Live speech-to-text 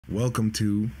Welcome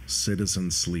to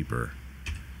Citizen Sleeper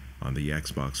on the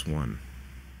Xbox One.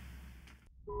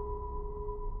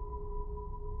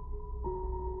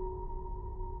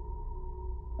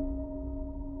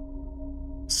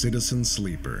 Citizen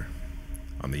Sleeper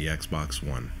on the Xbox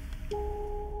One.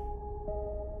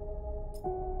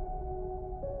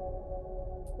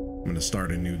 I'm going to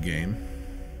start a new game.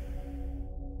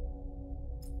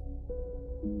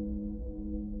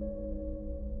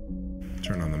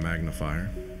 Turn on the magnifier.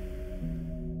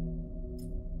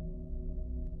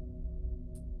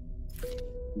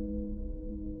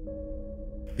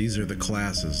 These are the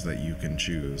classes that you can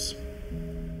choose.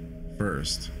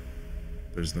 First,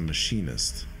 there's the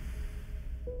Machinist.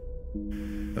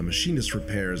 The Machinist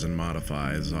repairs and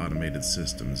modifies automated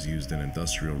systems used in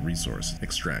industrial resource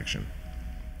extraction.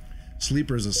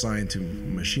 Sleepers assigned to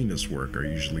machinist work are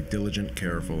usually diligent,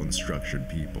 careful, and structured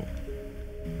people.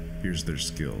 Here's their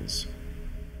skills.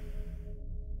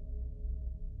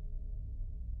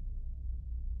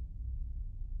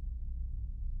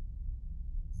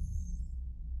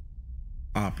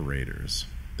 Operators.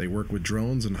 They work with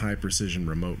drones and high-precision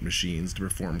remote machines to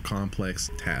perform complex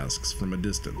tasks from a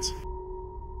distance.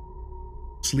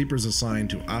 Sleepers assigned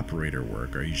to operator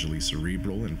work are usually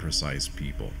cerebral and precise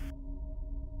people.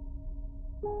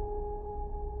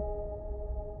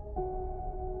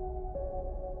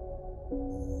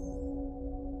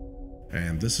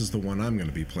 And this is the one I'm going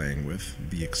to be playing with,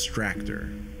 the Extractor.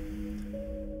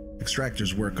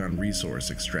 Extractors work on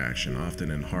resource extraction, often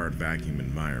in hard vacuum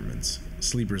environments.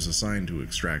 Sleepers assigned to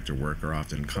extractor work are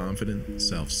often confident,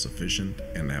 self-sufficient,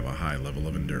 and have a high level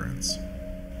of endurance.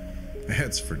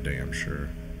 That's for damn sure.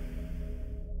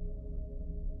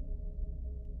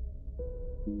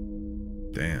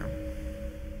 Damn.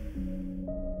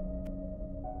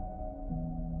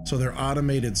 So they're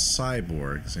automated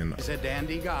cyborgs and is a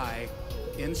dandy guy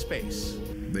in space.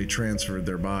 They transferred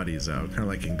their bodies out, kind of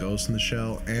like in Ghost in the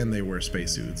Shell, and they wear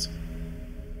spacesuits.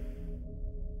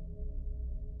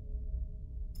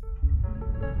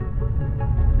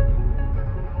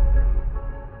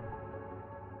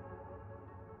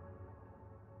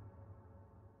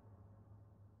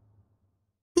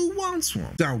 Who wants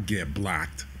one? Don't get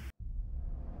blocked.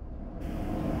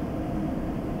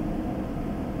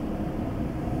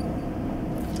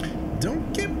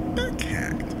 Don't get back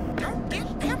hacked. Don't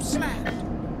get pimp slapped.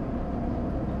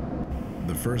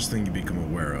 The first thing you become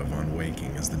aware of on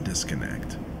waking is the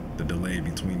disconnect, the delay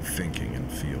between thinking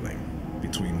and feeling,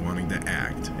 between wanting to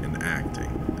act and acting.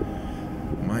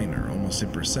 Minor, almost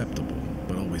imperceptible,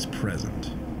 but always present.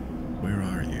 Where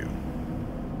are you?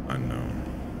 Unknown.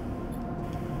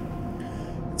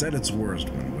 It's at its worst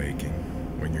when waking,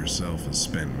 when yourself has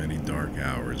spent many dark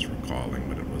hours recalling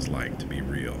what it was like to be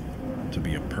real, to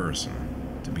be a person,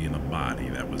 to be in a body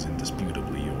that was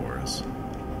indisputably yours.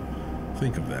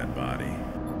 Think of that body.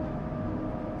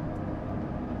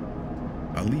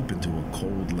 A leap into a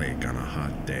cold lake on a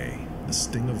hot day, the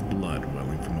sting of blood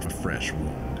welling from a fresh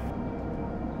wound.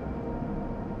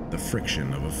 The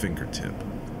friction of a fingertip.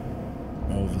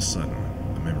 All of a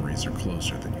sudden, the memories are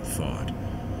closer than you thought,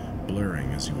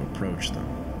 blurring as you approach them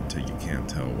until you can't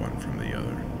tell one from the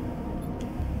other.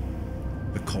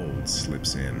 The cold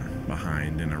slips in,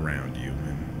 behind and around you,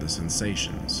 and the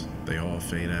sensations, they all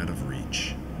fade out of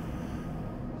reach.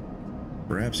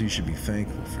 Perhaps you should be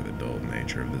thankful for the dull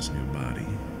nature of this new body,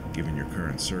 given your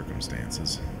current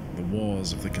circumstances. The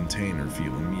walls of the container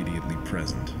feel immediately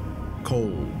present,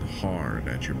 cold, hard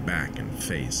at your back and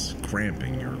face,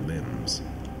 cramping your limbs.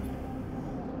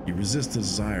 You resist the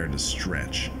desire to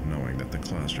stretch, knowing that the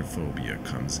claustrophobia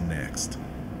comes next,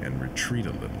 and retreat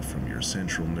a little from your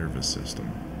central nervous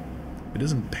system. It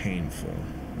isn't painful,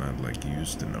 not like you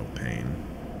used to know pain.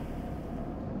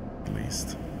 At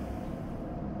least.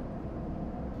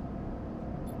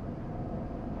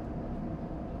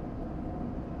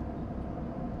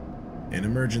 In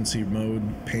emergency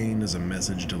mode, pain is a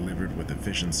message delivered with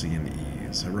efficiency and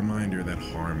ease, a reminder that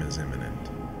harm is imminent.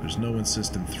 There's no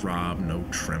insistent throb, no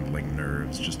trembling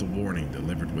nerves, just a warning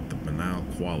delivered with the banal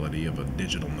quality of a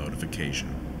digital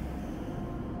notification.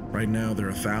 Right now, there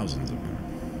are thousands of them.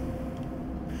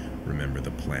 Remember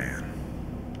the plan.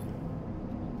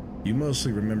 You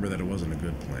mostly remember that it wasn't a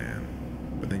good plan,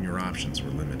 but then your options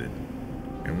were limited.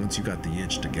 And once you got the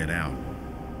itch to get out,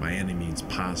 by any means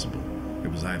possible,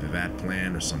 it was either that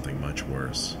plan or something much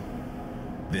worse.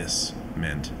 This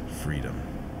meant freedom.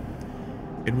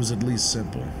 It was at least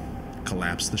simple.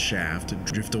 Collapse the shaft,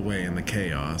 drift away in the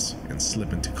chaos, and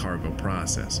slip into cargo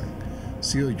processing.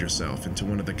 Seal yourself into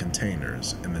one of the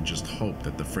containers, and then just hope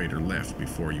that the freighter left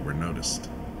before you were noticed.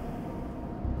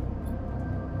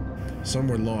 Some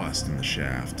were lost in the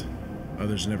shaft.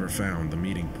 Others never found the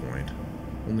meeting point.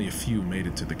 Only a few made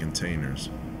it to the containers,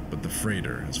 but the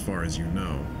freighter, as far as you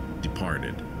know,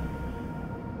 departed.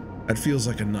 That feels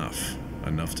like enough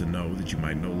to know that you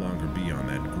might no longer be on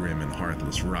that grim and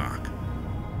heartless rock,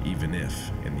 even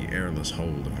if, in the airless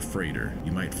hold of a freighter,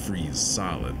 you might freeze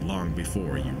solid long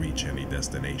before you reach any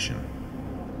destination.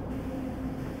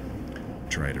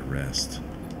 Try to rest.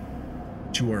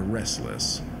 But you are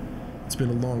restless. It's been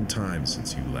a long time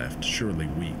since you left, surely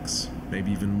weeks,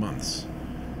 maybe even months.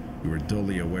 You are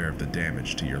dully aware of the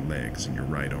damage to your legs and your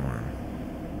right arm.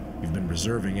 You've been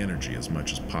reserving energy as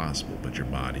much as possible, but your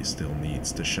body still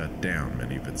needs to shut down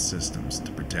many of its systems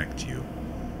to protect you.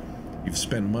 You've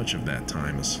spent much of that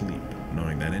time asleep,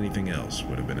 knowing that anything else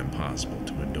would have been impossible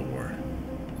to endure.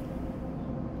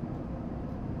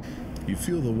 You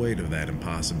feel the weight of that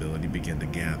impossibility begin to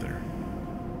gather.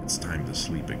 It's time to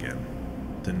sleep again,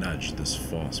 to nudge this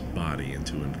false body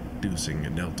into inducing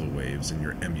delta waves in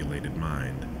your emulated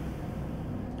mind,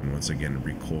 and once again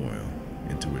recoil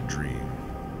into a dream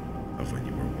of when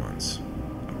you were once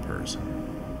a person.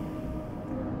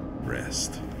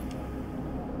 Rest.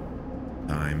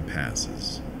 Time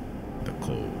passes. The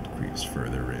cold creeps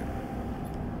further in.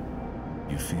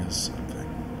 You feel something.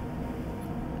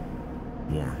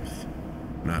 Warmth.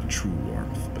 Not true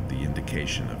warmth, but the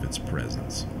indication of its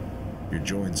presence. Your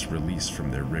joints release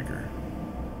from their rigor.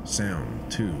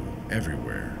 Sound, too,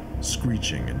 everywhere,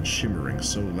 screeching and shimmering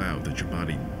so loud that your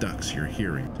body ducks your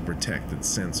hearing to protect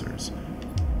its sensors.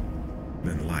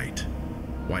 Then light,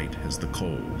 white as the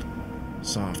cold,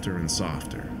 softer and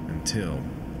softer, until,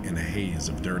 in a haze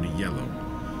of dirty yellow,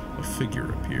 a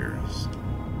figure appears.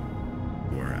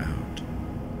 You are out.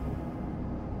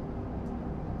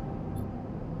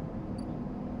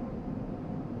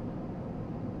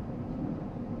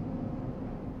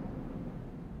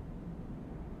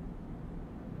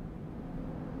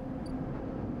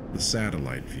 The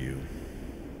satellite view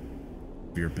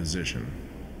of your position.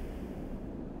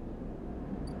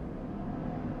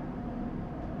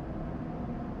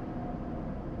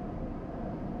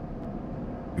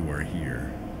 You are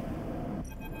here.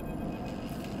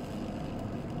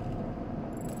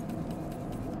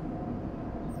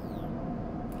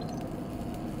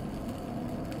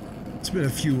 It's been a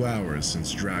few hours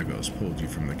since Dragos pulled you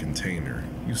from the container.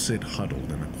 You sit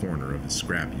huddled in a corner of his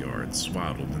scrapyard,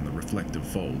 swaddled in the reflective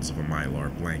folds of a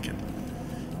mylar blanket.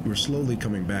 You are slowly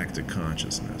coming back to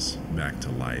consciousness, back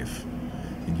to life,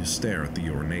 and you stare at the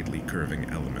ornately curving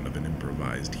element of an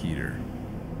improvised heater.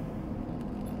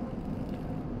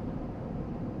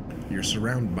 You're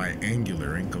surrounded by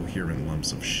angular, incoherent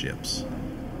lumps of ships.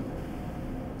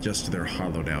 Just their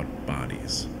hollowed-out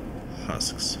bodies,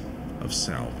 husks of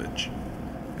salvage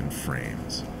and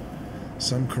frames.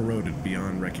 Some corroded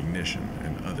beyond recognition,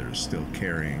 and others still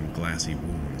carrying glassy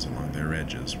wounds along their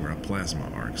edges where a plasma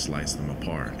arc sliced them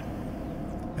apart.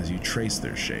 As you trace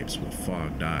their shapes with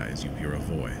fogged eyes, you hear a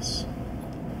voice.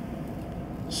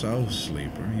 "So,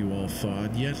 sleeper, you all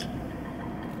thawed yet?"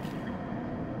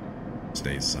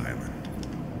 Stay silent.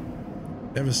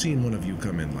 Never seen one of you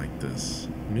come in like this.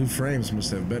 New frames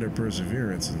must have better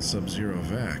perseverance in sub-zero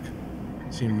vac.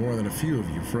 Seen more than a few of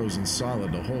you frozen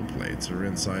solid to hull plates or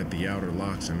inside the outer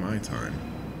locks in my time.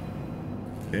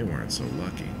 They weren't so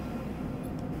lucky.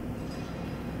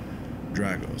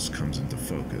 Dragos comes into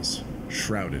focus,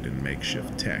 shrouded in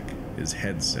makeshift tech, his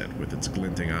headset with its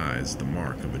glinting eyes the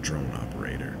mark of a drone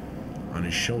operator. On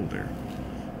his shoulder,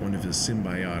 one of his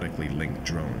symbiotically linked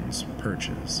drones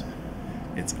perches,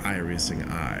 its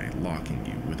irising eye locking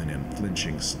you with an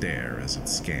unflinching stare as it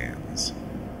scans.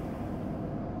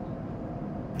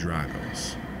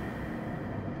 Dragos,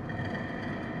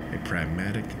 a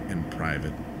pragmatic and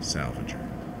private salvager.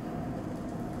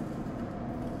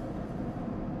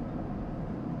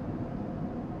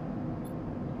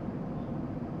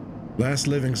 Last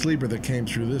living sleeper that came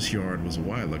through this yard was a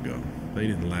while ago. They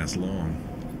didn't last long.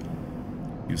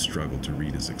 You struggle to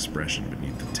read his expression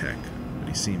beneath the tech, but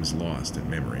he seems lost in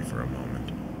memory for a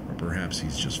moment, or perhaps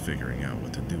he's just figuring out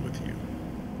what to do with you.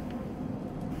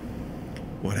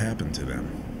 What happened to them?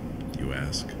 You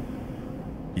ask.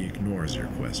 He ignores your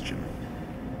question.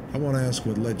 I want to ask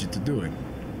what led you to do it.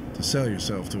 To sell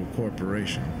yourself to a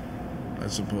corporation. I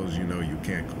suppose you know you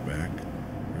can't go back.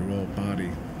 Your old body,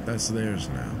 that's theirs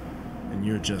now. And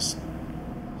you're just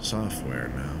software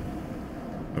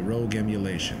now. A rogue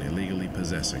emulation illegally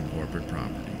possessing corporate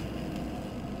property.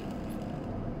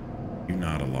 You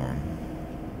nod along.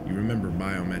 You remember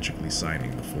biometrically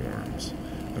signing the forms.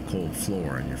 The cold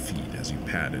floor on your feet as you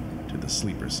padded to the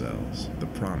sleeper cells, the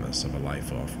promise of a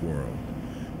life off-world.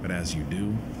 But as you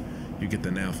do, you get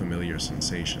the now familiar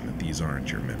sensation that these aren't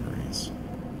your memories.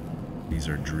 These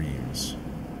are dreams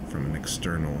from an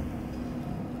external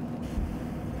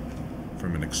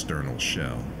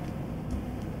shell.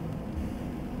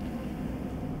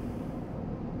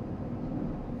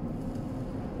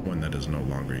 One that is no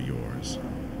longer yours.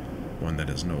 One that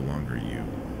is no longer you.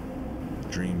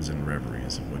 Dreams and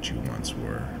reveries of what you once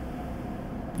were.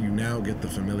 You now get the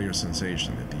familiar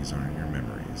sensation that these aren't your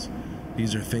memories.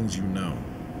 These are things you know,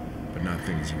 but not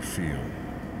things you feel.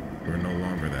 You are no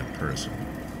longer that person.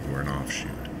 You are an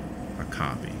offshoot, a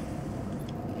copy.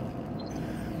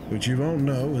 What you won't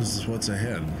know is what's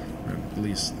ahead. At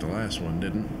least the last one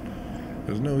didn't.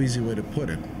 There's no easy way to put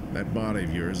it. That body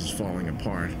of yours is falling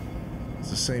apart.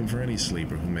 It's the same for any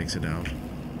sleeper who makes it out.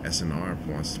 S&R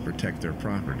wants to protect their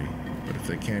property, but if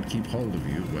they can't keep hold of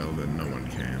you, well, then no one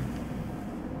can.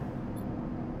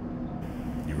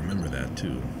 You remember that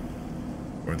too,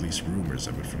 or at least rumors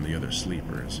of it from the other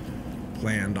sleepers.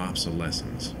 Planned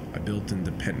obsolescence, a built-in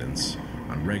dependence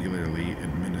on regularly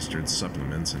administered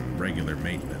supplements and regular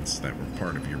maintenance that were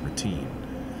part of your routine.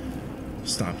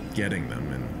 Stop getting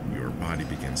them and your body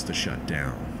begins to shut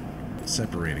down,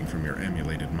 separating from your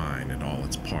emulated mind and all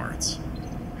its parts.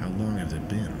 How long has it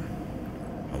been?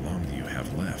 How long do you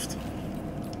have left?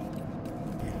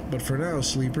 But for now,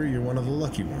 sleeper, you're one of the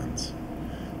lucky ones.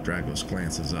 Dragos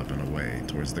glances up and away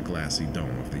towards the glassy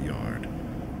dome of the yard.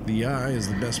 The Eye is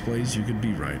the best place you could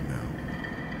be right now.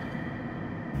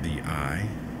 The Eye?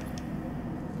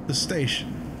 The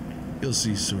station. You'll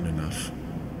see soon enough.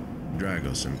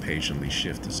 Dragos impatiently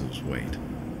shifts his weight.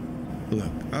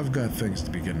 Look, I've got things to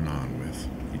be getting on with.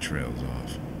 He trails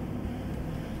off.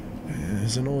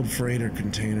 There's an old freighter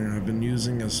container I've been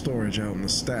using as storage out in the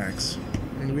stacks.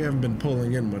 And we haven't been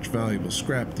pulling in much valuable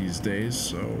scrap these days,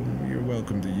 so you're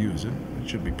welcome to use it. It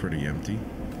should be pretty empty.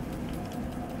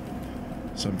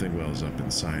 Something wells up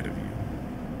inside of you.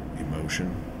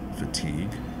 Emotion,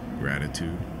 fatigue,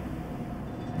 gratitude.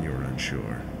 You're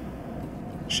unsure.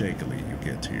 Shakily, you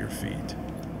get to your feet.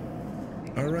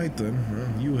 Alright then,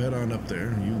 well, you head on up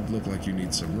there. You look like you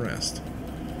need some rest.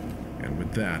 And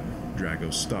with that,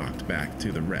 Drago stalked back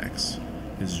to the Rex,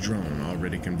 his drone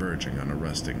already converging on a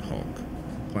rusting hulk.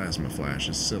 Plasma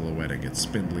flashes silhouetting its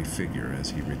spindly figure as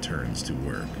he returns to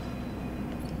work.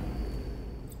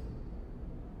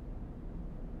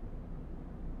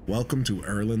 Welcome to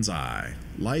Erlin's Eye.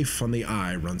 Life on the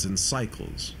Eye runs in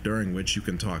cycles, during which you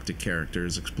can talk to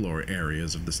characters, explore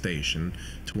areas of the station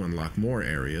to unlock more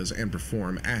areas, and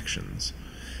perform actions.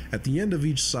 At the end of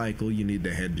each cycle, you need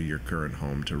to head to your current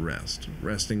home to rest.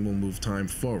 Resting will move time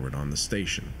forward on the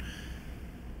station.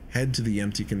 Head to the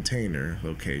empty container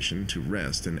location to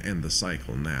rest and end the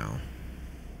cycle now.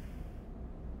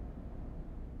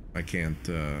 I can't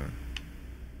go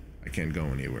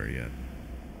anywhere yet.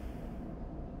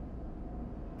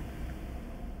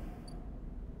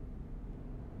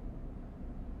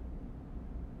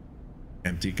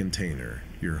 Empty container,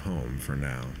 your home for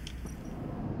now.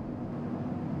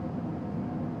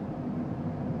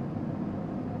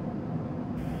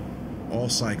 All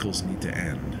cycles need to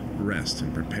end. Rest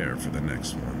and prepare for the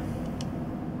next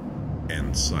one.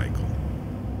 End cycle.